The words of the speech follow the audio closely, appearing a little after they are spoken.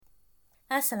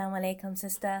Assalamu alaikum,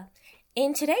 sister.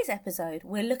 In today's episode,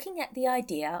 we're looking at the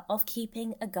idea of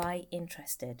keeping a guy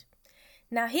interested.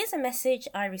 Now, here's a message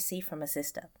I received from a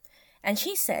sister. And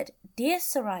she said, "Dear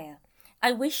Soraya,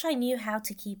 I wish I knew how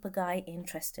to keep a guy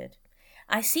interested.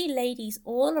 I see ladies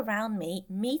all around me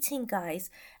meeting guys,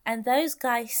 and those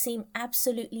guys seem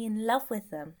absolutely in love with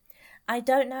them. I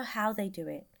don't know how they do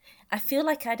it. I feel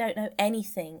like I don't know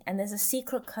anything, and there's a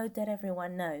secret code that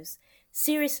everyone knows.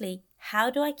 Seriously, how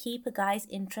do I keep a guy's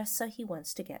interest so he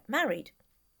wants to get married?"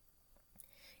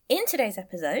 In today's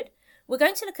episode, we're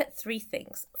going to look at three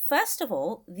things. First of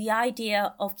all, the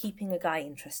idea of keeping a guy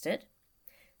interested.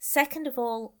 Second of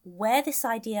all, where this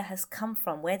idea has come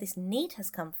from, where this need has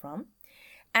come from.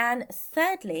 And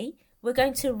thirdly, we're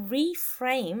going to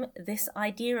reframe this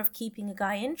idea of keeping a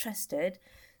guy interested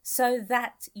so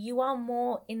that you are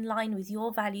more in line with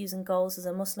your values and goals as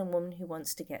a Muslim woman who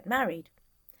wants to get married.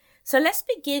 So let's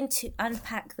begin to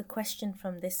unpack the question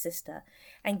from this sister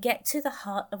and get to the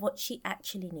heart of what she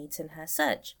actually needs in her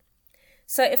search.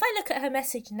 So if I look at her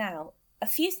message now, a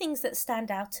few things that stand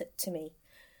out to me.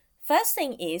 First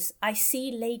thing is, I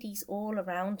see ladies all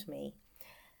around me.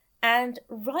 And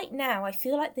right now, I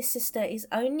feel like this sister is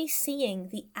only seeing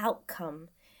the outcome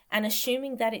and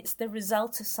assuming that it's the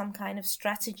result of some kind of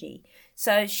strategy.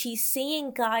 So she's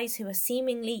seeing guys who are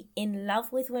seemingly in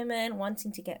love with women,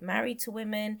 wanting to get married to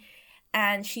women,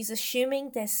 and she's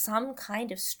assuming there's some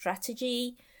kind of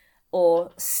strategy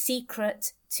or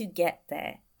secret to get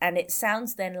there. And it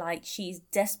sounds then like she's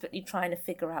desperately trying to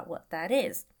figure out what that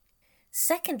is.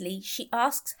 Secondly, she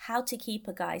asks how to keep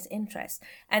a guy's interest.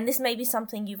 And this may be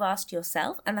something you've asked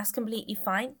yourself, and that's completely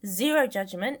fine. Zero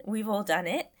judgment. We've all done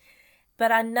it.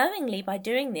 But unknowingly, by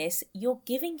doing this, you're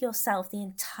giving yourself the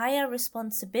entire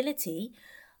responsibility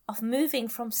of moving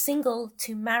from single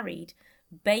to married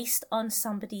based on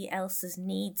somebody else's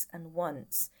needs and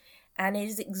wants. And it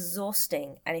is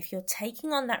exhausting. And if you're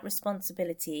taking on that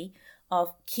responsibility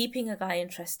of keeping a guy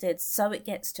interested so it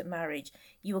gets to marriage,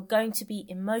 you are going to be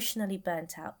emotionally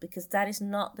burnt out because that is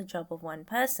not the job of one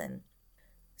person.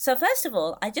 So first of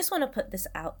all, I just want to put this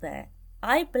out there.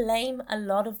 I blame a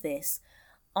lot of this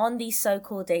on these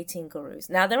so-called dating gurus.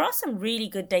 Now, there are some really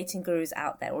good dating gurus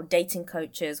out there, or dating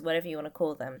coaches, whatever you want to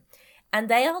call them. And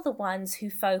they are the ones who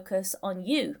focus on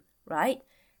you, right?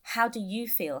 How do you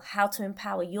feel? How to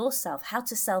empower yourself? How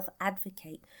to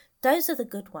self-advocate? Those are the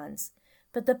good ones.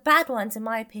 But the bad ones, in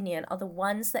my opinion, are the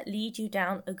ones that lead you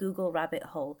down a Google rabbit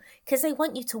hole because they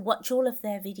want you to watch all of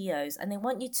their videos and they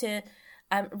want you to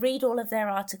read all of their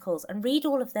articles and read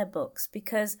all of their books,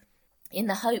 because in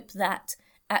the hope that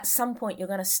at some point you're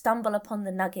going to stumble upon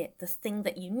the nugget, the thing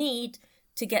that you need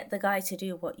to get the guy to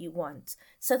do what you want.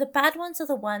 So the bad ones are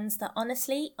the ones that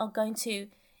honestly are going to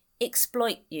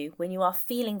exploit you when you are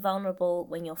feeling vulnerable,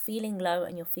 when you're feeling low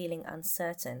and you're feeling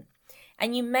uncertain.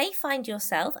 And you may find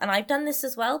yourself, and I've done this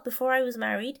as well before I was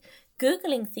married,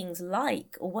 Googling things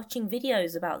like, or watching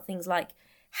videos about things like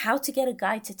how to get a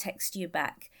guy to text you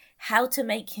back, how to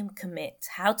make him commit,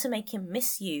 how to make him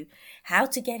miss you, how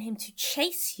to get him to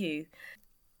chase you.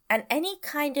 And any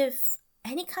kind of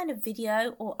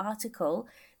video or article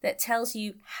that tells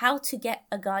you how to get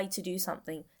a guy to do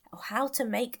something, or how to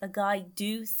make a guy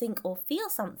do, think, or feel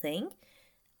something,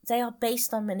 they are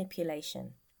based on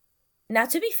manipulation. Now,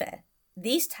 to be fair,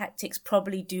 these tactics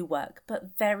probably do work,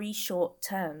 but very short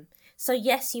term. So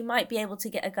yes, you might be able to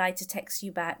get a guy to text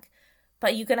you back,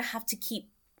 but you're going to have to keep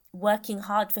working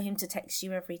hard for him to text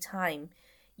you every time.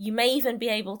 You may even be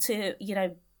able to,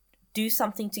 do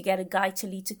something to get a guy to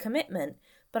lead to commitment.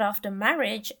 But after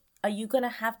marriage, are you going to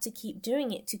have to keep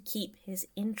doing it to keep his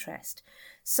interest?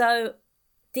 So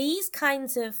these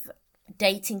kinds of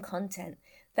dating content,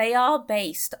 they are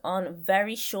based on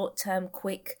very short-term,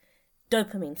 quick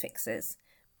dopamine fixes,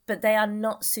 but they are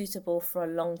not suitable for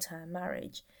a long-term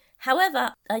marriage.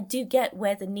 However, I do get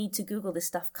where the need to Google this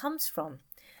stuff comes from.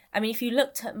 I mean, if you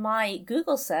looked at my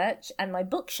Google search and my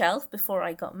bookshelf before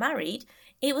I got married,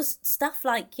 it was stuff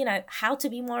like, how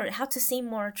to seem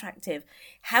more attractive,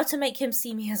 how to make him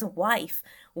see me as a wife,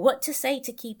 what to say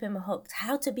to keep him hooked,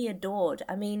 how to be adored.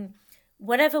 I mean,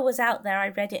 whatever was out there, I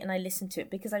read it and I listened to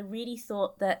it because I really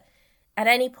thought that at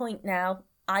any point now,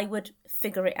 I would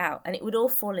figure it out and it would all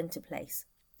fall into place.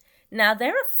 Now,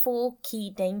 there are 4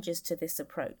 key dangers to this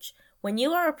approach. When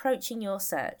you are approaching your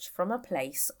search from a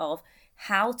place of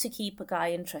how to keep a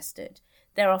guy interested,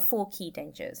 there are 4 key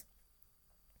dangers.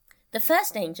 The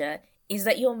first danger is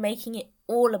that you're making it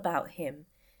all about him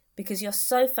because you're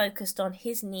so focused on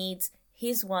his needs,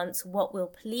 his wants, what will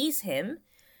please him,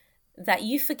 that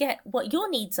you forget what your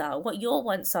needs are, what your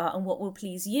wants are, and what will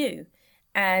please you.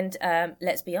 And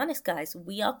let's be honest, guys,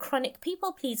 we are chronic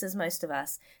people pleasers, most of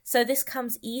us. So this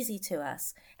comes easy to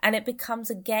us and it becomes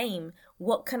a game.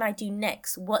 What can I do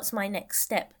next? What's my next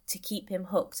step to keep him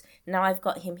hooked? Now I've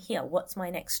got him here. What's my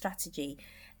next strategy?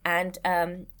 And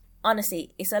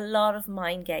honestly, it's a lot of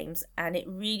mind games and it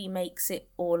really makes it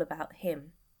all about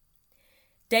him.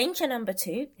 Danger number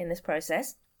 2 in this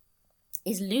process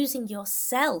is losing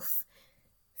yourself.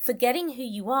 Forgetting who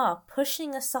you are,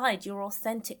 pushing aside your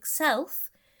authentic self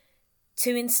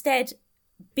to instead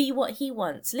be what he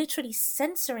wants, literally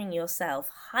censoring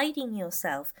yourself, hiding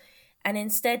yourself, and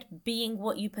instead being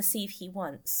what you perceive he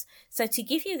wants. So to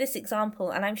give you this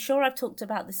example, and I'm sure I've talked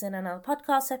about this in another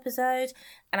podcast episode,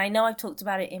 and I know I've talked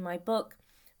about it in my book,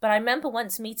 but I remember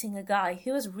once meeting a guy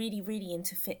who was really, really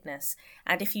into fitness.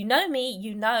 And if you know me,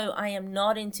 you know I am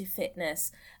not into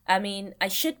fitness. I mean, I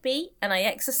should be, and I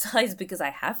exercise because I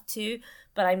have to,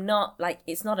 but I'm not, like,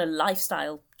 it's not a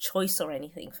lifestyle choice or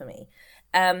anything for me.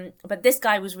 But this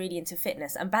guy was really into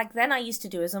fitness. And back then I used to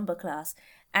do a Zumba class.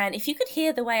 And if you could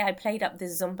hear the way I played up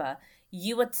this Zumba,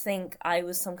 you would think I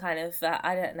was some kind of,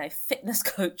 I don't know, fitness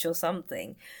coach or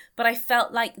something. But I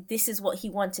felt like this is what he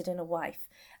wanted in a wife.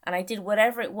 And I did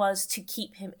whatever it was to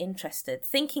keep him interested,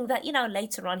 thinking that, you know,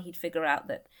 later on he'd figure out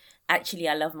that actually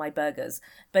I love my burgers,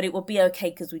 but it would be okay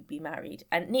because we'd be married.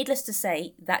 And needless to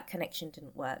say, that connection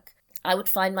didn't work. I would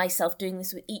find myself doing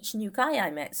this with each new guy I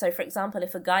met. So, for example,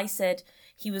 if a guy said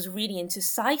he was really into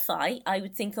sci-fi, I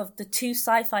would think of the 2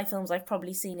 sci-fi films I've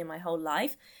probably seen in my whole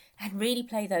life and really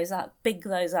play those up, big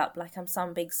those up like I'm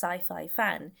some big sci-fi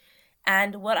fan.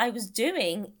 And what I was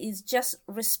doing is just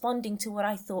responding to what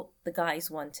I thought the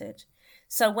guys wanted.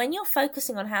 So when you're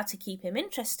focusing on how to keep him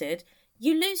interested,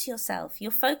 you lose yourself. You're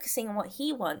focusing on what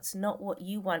he wants, not what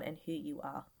you want and who you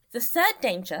are. The third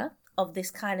danger of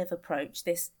this kind of approach,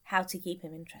 this how to keep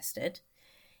him interested,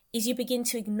 is you begin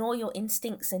to ignore your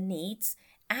instincts and needs,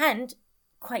 and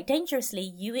quite dangerously,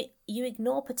 you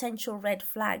ignore potential red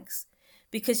flags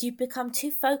because you become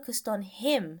too focused on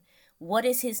him. What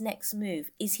is his next move?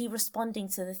 Is he responding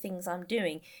to the things I'm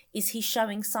doing? Is he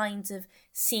showing signs of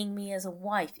seeing me as a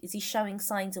wife? Is he showing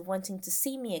signs of wanting to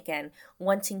see me again,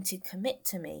 wanting to commit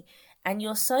to me? And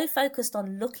you're so focused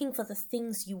on looking for the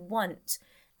things you want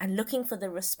and looking for the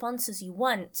responses you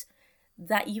want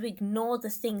that you ignore the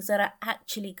things that are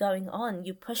actually going on.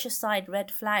 You push aside red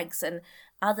flags and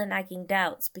other nagging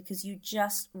doubts because you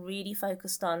just really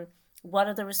focused on what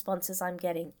are the responses I'm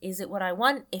getting? Is it what I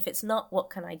want? If it's not, what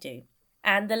can I do?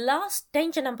 And the last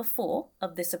danger number 4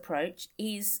 of this approach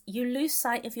is you lose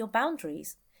sight of your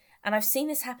boundaries. And I've seen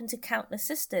this happen to countless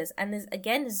sisters. And there's,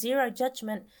 again, zero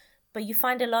judgment, but you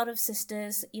find a lot of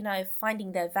sisters, you know,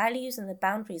 finding their values and their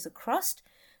boundaries are crossed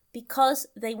because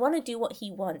they want to do what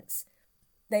he wants.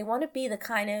 They want to be the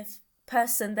kind of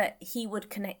person that he would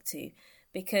connect to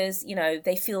because, you know,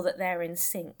 they feel that they're in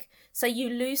sync. So you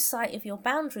lose sight of your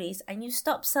boundaries and you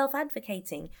stop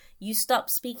self-advocating. You stop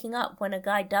speaking up when a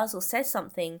guy does or says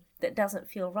something that doesn't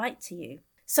feel right to you.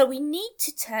 So we need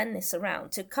to turn this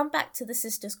around. To come back to the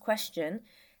sister's question,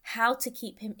 how to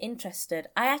keep him interested,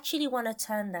 I actually want to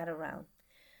turn that around.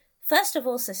 First of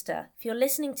all, sister, if you're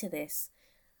listening to this,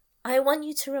 I want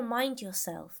you to remind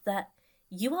yourself that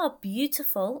you are a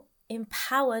beautiful,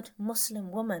 empowered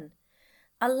Muslim woman.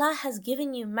 Allah has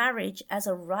given you marriage as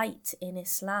a right in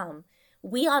Islam.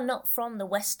 We are not from the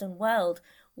Western world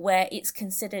where it's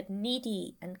considered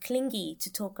needy and clingy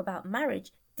to talk about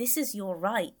marriage. This is your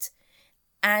right.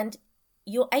 And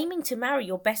you're aiming to marry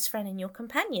your best friend and your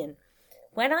companion.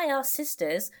 When I ask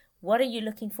sisters, what are you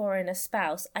looking for in a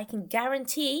spouse? I can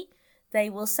guarantee they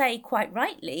will say quite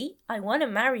rightly, I want to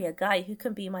marry a guy who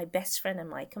can be my best friend and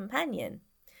my companion.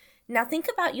 Now think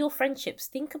about your friendships.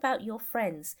 Think about your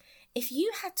friends. If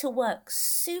you had to work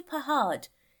super hard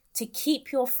to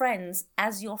keep your friends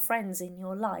as your friends in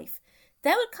your life,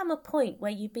 there would come a point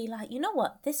where you'd be like, you know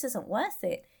what, this isn't worth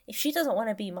it. If she doesn't want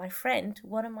to be my friend,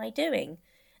 what am I doing?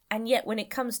 And yet when it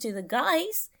comes to the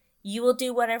guys, you will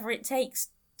do whatever it takes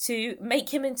to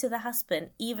make him into the husband,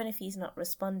 even if he's not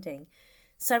responding.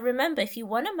 So remember, if you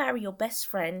want to marry your best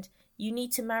friend, you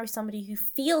need to marry somebody who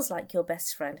feels like your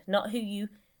best friend, not who you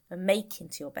make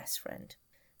into your best friend.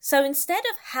 So instead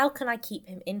of how can I keep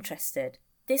him interested,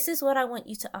 this is what I want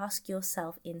you to ask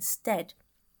yourself instead.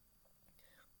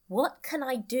 What can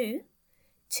I do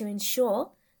to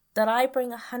ensure that I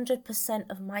bring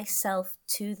 100% of myself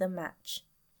to the match?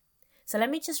 So let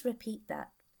me just repeat that.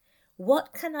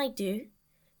 What can I do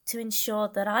to ensure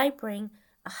that I bring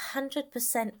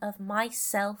 100% of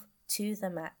myself to the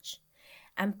match?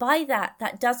 And by that,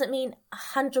 that doesn't mean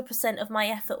 100% of my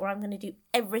effort where I'm going to do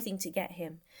everything to get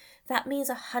him. That means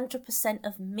 100%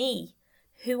 of me.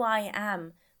 who I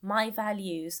am, my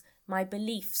values, my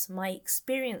beliefs, my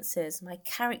experiences, my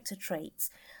character traits.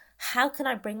 How can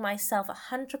I bring myself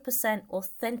 100%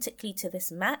 authentically to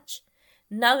this match,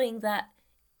 knowing that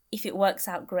if it works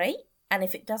out, great, and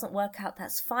if it doesn't work out,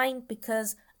 that's fine,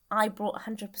 because I brought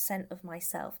 100% of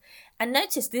myself. And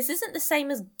notice, this isn't the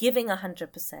same as giving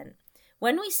 100%.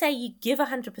 When we say you give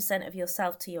 100% of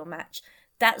yourself to your match,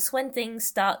 that's when things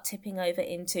start tipping over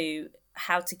into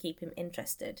how to keep him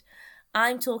interested.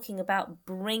 I'm talking about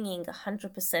bringing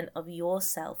 100% of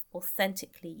yourself,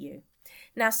 authentically you.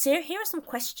 Now, Sarah, here are some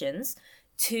questions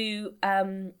to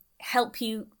help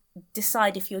you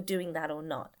decide if you're doing that or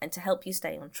not, and to help you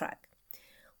stay on track.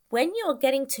 When you're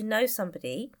getting to know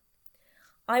somebody,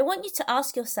 I want you to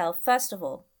ask yourself, first of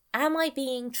all, am I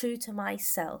being true to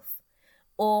myself?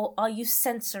 Or are you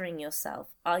censoring yourself?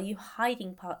 Are you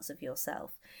hiding parts of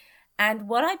yourself? And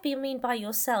what I mean by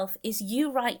yourself is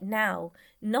you right now,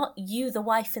 not you, the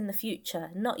wife in the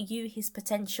future, not you, his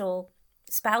potential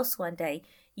spouse one day.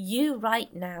 You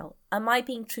right now. Am I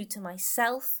being true to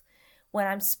myself when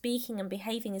I'm speaking and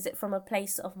behaving? Is it from a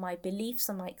place of my beliefs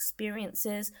and my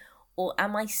experiences? Or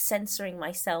am I censoring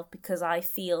myself because I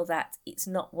feel that it's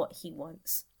not what he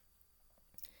wants?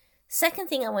 Second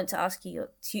thing I want to ask you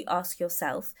to ask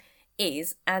yourself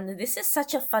is, and this is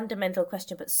such a fundamental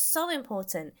question, but so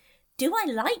important, do I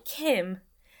like him?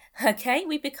 Okay,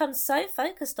 we become so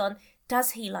focused on,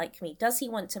 does he like me? Does he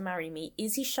want to marry me?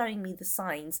 Is he showing me the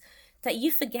signs? That you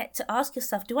forget to ask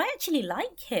yourself, do I actually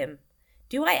like him?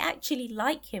 Do I actually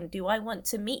like him? Do I want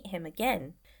to meet him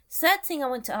again? Third thing I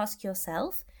want to ask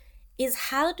yourself is,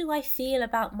 how do I feel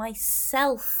about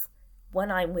myself when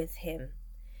I'm with him?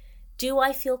 Do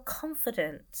I feel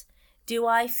confident? Do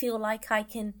I feel like I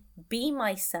can be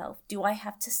myself? Do I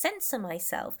have to censor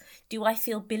myself? Do I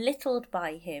feel belittled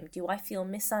by him? Do I feel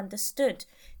misunderstood?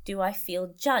 Do I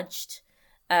feel judged?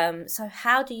 So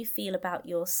how do you feel about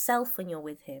yourself when you're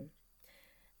with him?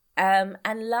 And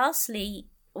lastly,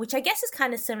 which I guess is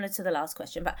kind of similar to the last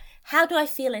question, but how do I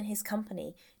feel in his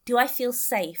company? Do I feel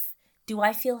safe? Do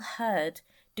I feel heard?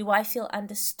 Do I feel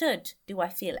understood? Do I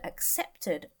feel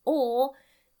accepted? Or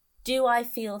do I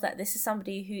feel that this is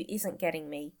somebody who isn't getting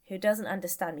me, who doesn't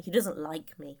understand me, who doesn't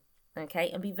like me? Okay,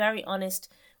 and be very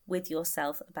honest with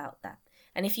yourself about that.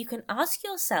 And if you can ask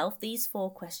yourself these 4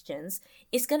 questions,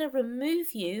 it's going to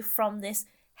remove you from this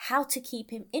how to keep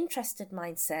him interested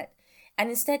mindset, and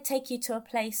instead take you to a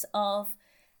place of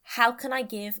how can I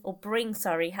bring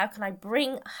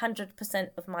 100%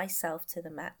 of myself to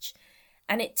the match?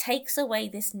 And it takes away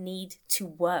this need to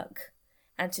work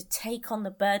and to take on the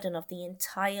burden of the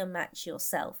entire match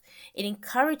yourself. It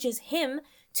encourages him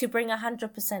to bring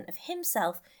 100% of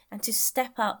himself and to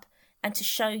step up and to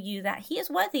show you that he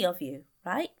is worthy of you,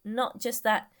 right? Not just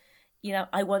that,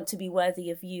 I want to be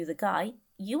worthy of you, the guy.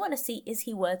 You want to see, is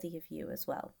he worthy of you as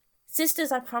well?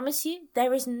 Sisters, I promise you,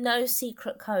 there is no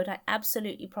secret code. I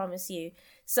absolutely promise you.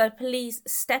 So please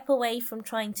step away from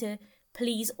trying to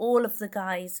please all of the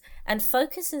guys and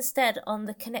focus instead on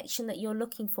the connection that you're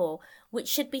looking for, which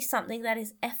should be something that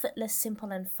is effortless,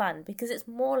 simple and fun, because it's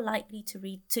more likely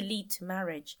to lead to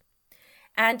marriage.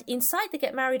 And inside the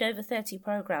Get Married Over 30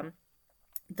 program,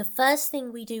 the first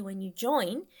thing we do when you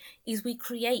join is we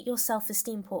create your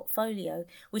self-esteem portfolio,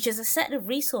 which is a set of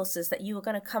resources that you are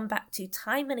going to come back to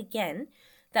time and again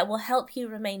that will help you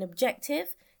remain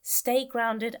objective, stay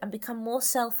grounded, and become more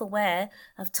self-aware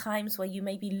of times where you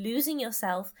may be losing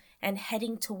yourself and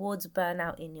heading towards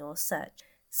burnout in your search.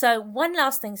 So one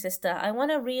last thing, sister, I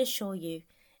want to reassure you,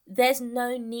 there's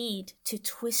no need to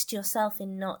twist yourself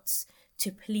in knots to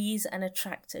please and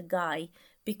attract a guy.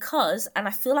 Because, and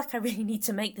I feel like I really need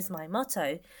to make this my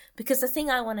motto, because the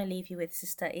thing I want to leave you with,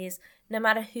 sister, is no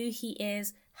matter who he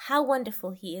is, how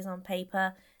wonderful he is on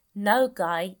paper, no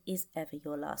guy is ever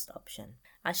your last option.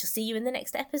 I shall see you in the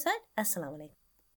next episode. Assalamu alaikum.